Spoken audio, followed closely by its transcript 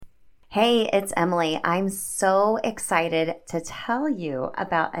Hey, it's Emily. I'm so excited to tell you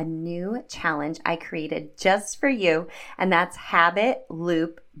about a new challenge I created just for you, and that's Habit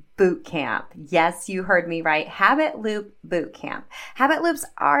Loop Boot Camp. Yes, you heard me right. Habit Loop Boot Camp. Habit loops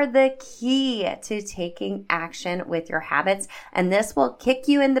are the key to taking action with your habits, and this will kick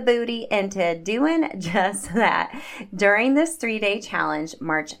you in the booty into doing just that. During this 3-day challenge,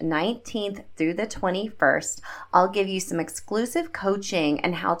 March 19th through the 21st, I'll give you some exclusive coaching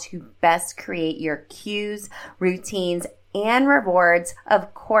and how to best create your cues, routines, and rewards,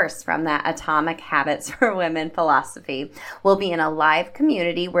 of course, from that Atomic Habits for Women philosophy. We'll be in a live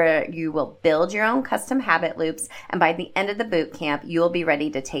community where you will build your own custom habit loops, and by the end of the boot camp, you will be ready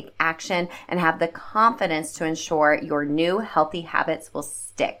to take action and have the confidence to ensure your new healthy habits will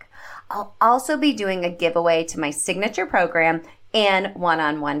stick. I'll also be doing a giveaway to my signature program and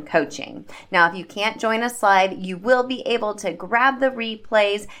one-on-one coaching. Now, if you can't join us live, you will be able to grab the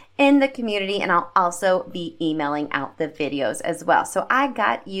replays in the community, and I'll also be emailing out the videos as well. So I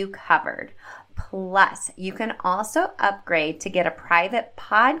got you covered. Plus, you can also upgrade to get a private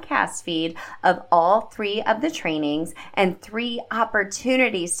podcast feed of all 3 of the trainings and 3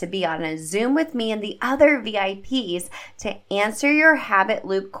 opportunities to be on a Zoom with me and the other VIPs to answer your habit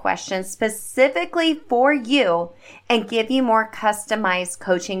loop questions specifically for you and give you more customized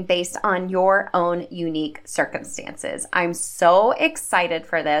coaching based on your own unique circumstances. I'm so excited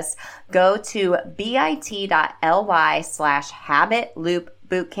for this. Go to bit.ly/habit loop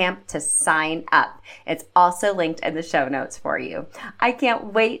bootcamp to sign up. It's also linked in the show notes for you. I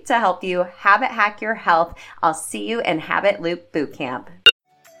can't wait to help you habit hack your health. I'll see you in Habit Loop Bootcamp.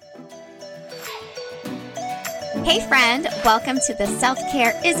 Hey friend, welcome to the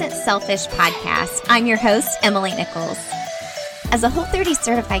Self-Care Isn't Selfish podcast. I'm your host, Emily Nichols. As a Whole30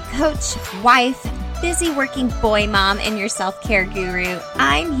 certified coach, wife, busy working boy mom, and your self-care guru,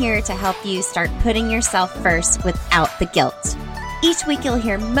 I'm here to help you start putting yourself first without the guilt. Each week, you'll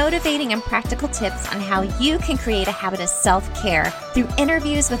hear motivating and practical tips on how you can create a habit of self-care through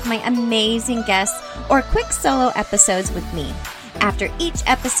interviews with my amazing guests or quick solo episodes with me. After each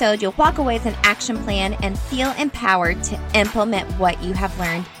episode, you'll walk away with an action plan and feel empowered to implement what you have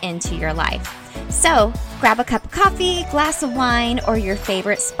learned into your life. So, grab a cup of coffee, glass of wine, or your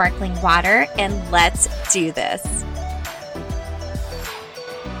favorite sparkling water, and let's do this.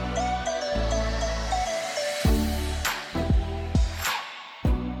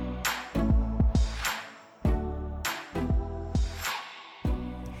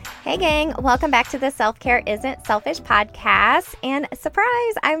 Hey gang, welcome back to the Self-Care Isn't Selfish podcast. And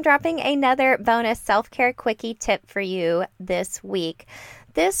surprise, I'm dropping another bonus self-care quickie tip for you this week.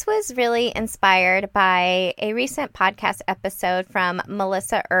 This was really inspired by a recent podcast episode from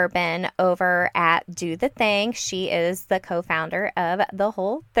Melissa Urban over at Do the Thing. She is the co-founder of the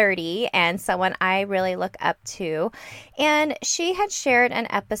Whole30 and someone I really look up to. And she had shared an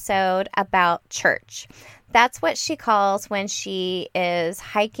episode about church. That's what she calls when she is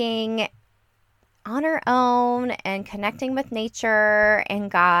hiking on her own and connecting with nature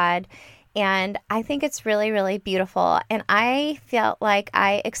and God. And I think it's really, really beautiful. And I felt like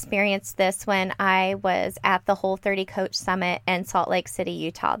I experienced this when I was at the Whole30 Coach Summit in Salt Lake City,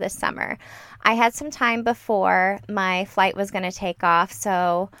 Utah this summer. I had some time before my flight was going to take off,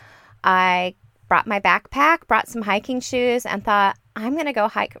 so I brought my backpack, brought some hiking shoes, and thought, I'm going to go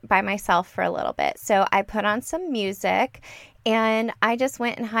hike by myself for a little bit. So I put on some music and I just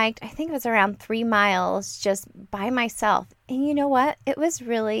went and hiked. I think it was around 3 miles just by myself. And you know what? It was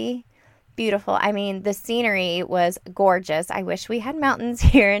really beautiful. I mean, the scenery was gorgeous. I wish we had mountains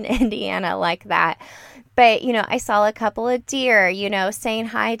here in Indiana like that. But, you know, I saw a couple of deer, you know, saying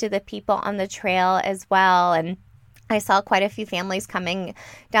hi to the people on the trail as well. And I saw quite a few families coming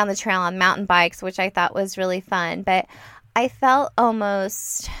down the trail on mountain bikes, which I thought was really fun. But I felt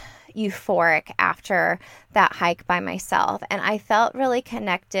almost euphoric after that hike by myself. And I felt really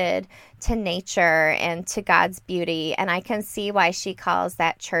connected to nature and to God's beauty. And I can see why she calls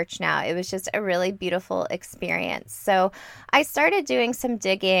that church now. It was just a really beautiful experience. So I started doing some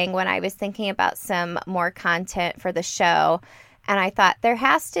digging when I was thinking about some more content for the show. And I thought there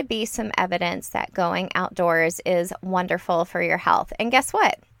has to be some evidence that going outdoors is wonderful for your health. And guess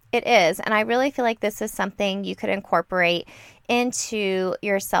what? It is. And I really feel like this is something you could incorporate into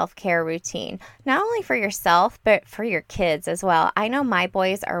your self-care routine, not only for yourself, but for your kids as well. I know my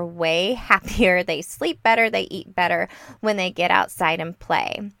boys are way happier. They sleep better. They eat better when they get outside and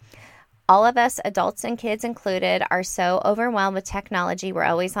play. All of us, adults and kids included, are so overwhelmed with technology. We're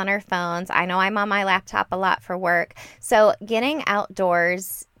always on our phones. I know I'm on my laptop a lot for work. So getting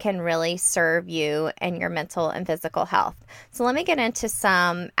outdoors can really serve you and your mental and physical health. So let me get into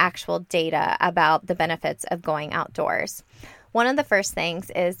some actual data about the benefits of going outdoors. One of the first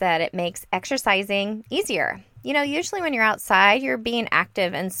things is that it makes exercising easier. Usually when you're outside, you're being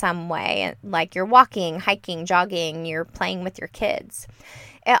active in some way, like you're walking, hiking, jogging, you're playing with your kids.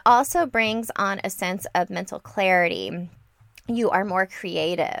 It also brings on a sense of mental clarity. You are more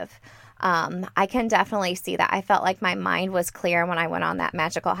creative. I can definitely see that. I felt like my mind was clear when I went on that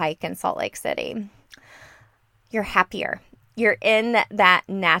magical hike in Salt Lake City. You're happier. You're in that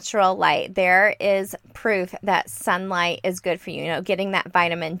natural light. There is proof that sunlight is good for you. Getting that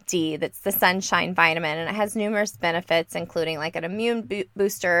vitamin D, that's the sunshine vitamin, and it has numerous benefits, including like an immune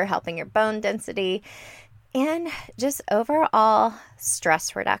booster, helping your bone density, and just overall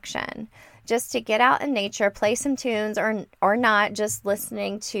stress reduction. Just to get out in nature, play some tunes or not, just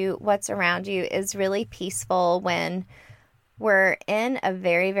listening to what's around you is really peaceful when we're in a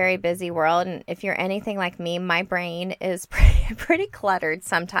very, very busy world. And if you're anything like me, my brain is pretty cluttered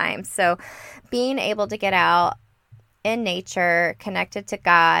sometimes. So being able to get out in nature, connected to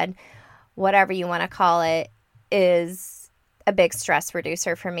God, whatever you want to call it, is a big stress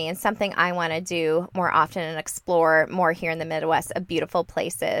reducer for me and something I want to do more often and explore more here in the Midwest of beautiful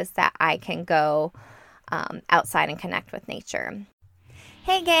places that I can go outside and connect with nature.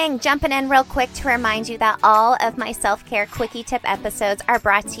 Hey gang, jumping in real quick to remind you that all of my self-care Quickie tip episodes are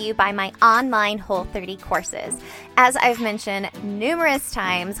brought to you by my online Whole30 courses. As I've mentioned numerous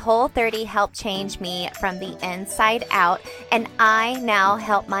times, Whole30 helped change me from the inside out, and I now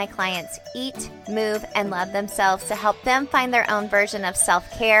help my clients eat, move, and love themselves to help them find their own version of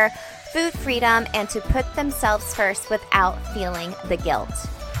self-care, food freedom, and to put themselves first without feeling the guilt.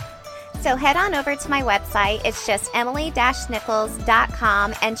 So head on over to my website. It's just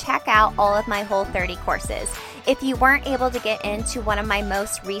emily-nichols.com and check out all of my Whole30 courses. If you weren't able to get into one of my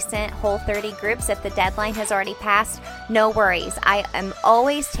most recent Whole30 groups, if the deadline has already passed, no worries. I am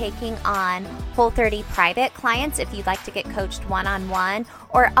always taking on Whole30 private clients if you'd like to get coached one-on-one,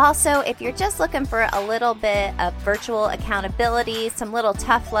 or also if you're just looking for a little bit of virtual accountability, some little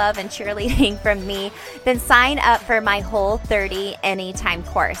tough love and cheerleading from me, then sign up for my Whole30 Anytime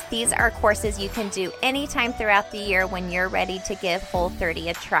course. These are courses you can do anytime throughout the year when you're ready to give Whole30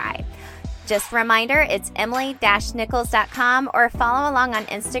 a try. Just a reminder, it's emily-nichols.com, or follow along on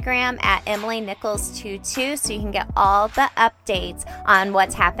Instagram at emilynichols22 so you can get all the updates on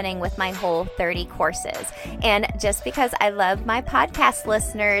what's happening with my Whole30 courses. And just because I love my podcast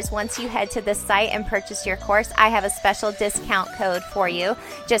listeners, once you head to the site and purchase your course, I have a special discount code for you.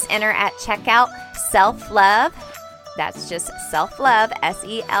 Just enter at checkout SELFLOVE. That's just self-love,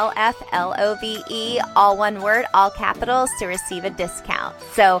 SELFLOVE, all one word, all capitals, to receive a discount.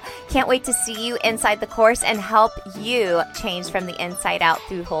 So can't wait to see you inside the course and help you change from the inside out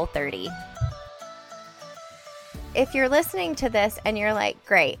through Whole30. If you're listening to this and you're like,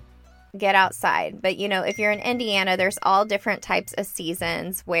 great, get outside. But if you're in Indiana, there's all different types of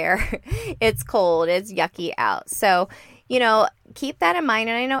seasons where it's cold, it's yucky out. So keep that in mind.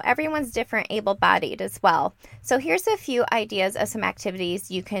 And I know everyone's different, able-bodied as well. So here's a few ideas of some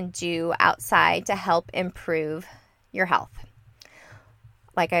activities you can do outside to help improve your health.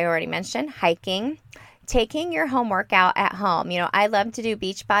 Like I already mentioned, hiking, taking your home workout at home. I love to do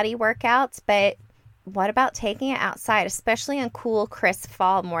beach body workouts, but what about taking it outside, especially on cool, crisp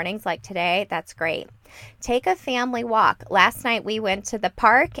fall mornings like today? That's great. Take a family walk. Last night we went to the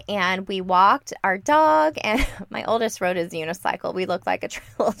park and we walked our dog, and my oldest rode his unicycle. We looked like a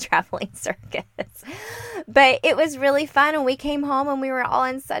little traveling circus. But it was really fun, and we came home and we were all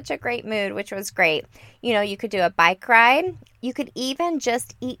in such a great mood, which was great. You could do a bike ride. You could even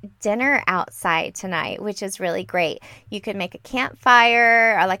just eat dinner outside tonight, which is really great. You could make a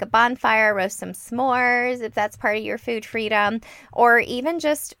campfire or like a bonfire, roast some s'mores if that's part of your food freedom, or even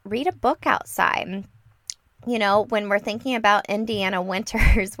just read a book outside. When we're thinking about Indiana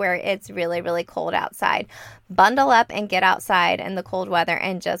winters where it's really, really cold outside, bundle up and get outside in the cold weather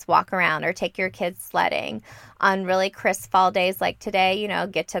and just walk around, or take your kids sledding. On really crisp fall days like today,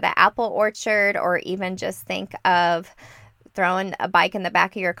 get to the apple orchard, or even just think of throwing a bike in the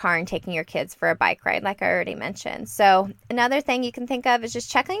back of your car and taking your kids for a bike ride, like I already mentioned. So another thing you can think of is just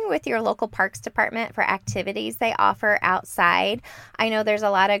checking with your local parks department for activities they offer outside. I know there's a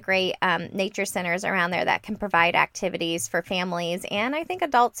lot of great nature centers around there that can provide activities for families, and I think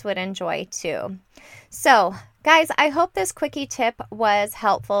adults would enjoy too. So guys, I hope this Quickie tip was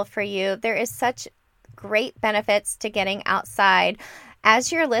helpful for you. There is such great benefits to getting outside.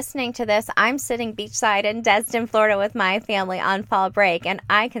 As you're listening to this, I'm sitting beachside in Destin, Florida with my family on fall break, and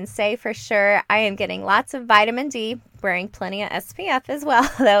I can say for sure I am getting lots of vitamin D, wearing plenty of SPF as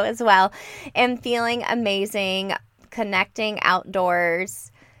well, and feeling amazing, connecting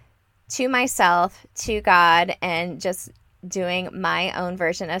outdoors to myself, to God, and just doing my own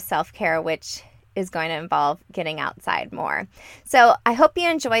version of self-care, which is going to involve getting outside more. So I hope you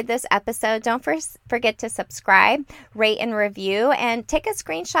enjoyed this episode. Don't forget to subscribe, rate, and review, and take a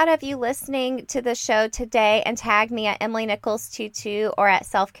screenshot of you listening to the show today and tag me at Emily Nichols 22 or at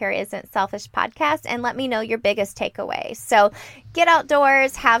Self-Care Isn't Selfish Podcast and let me know your biggest takeaways. So get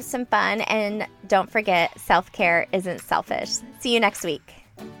outdoors, have some fun, and don't forget, self-care isn't selfish. See you next week.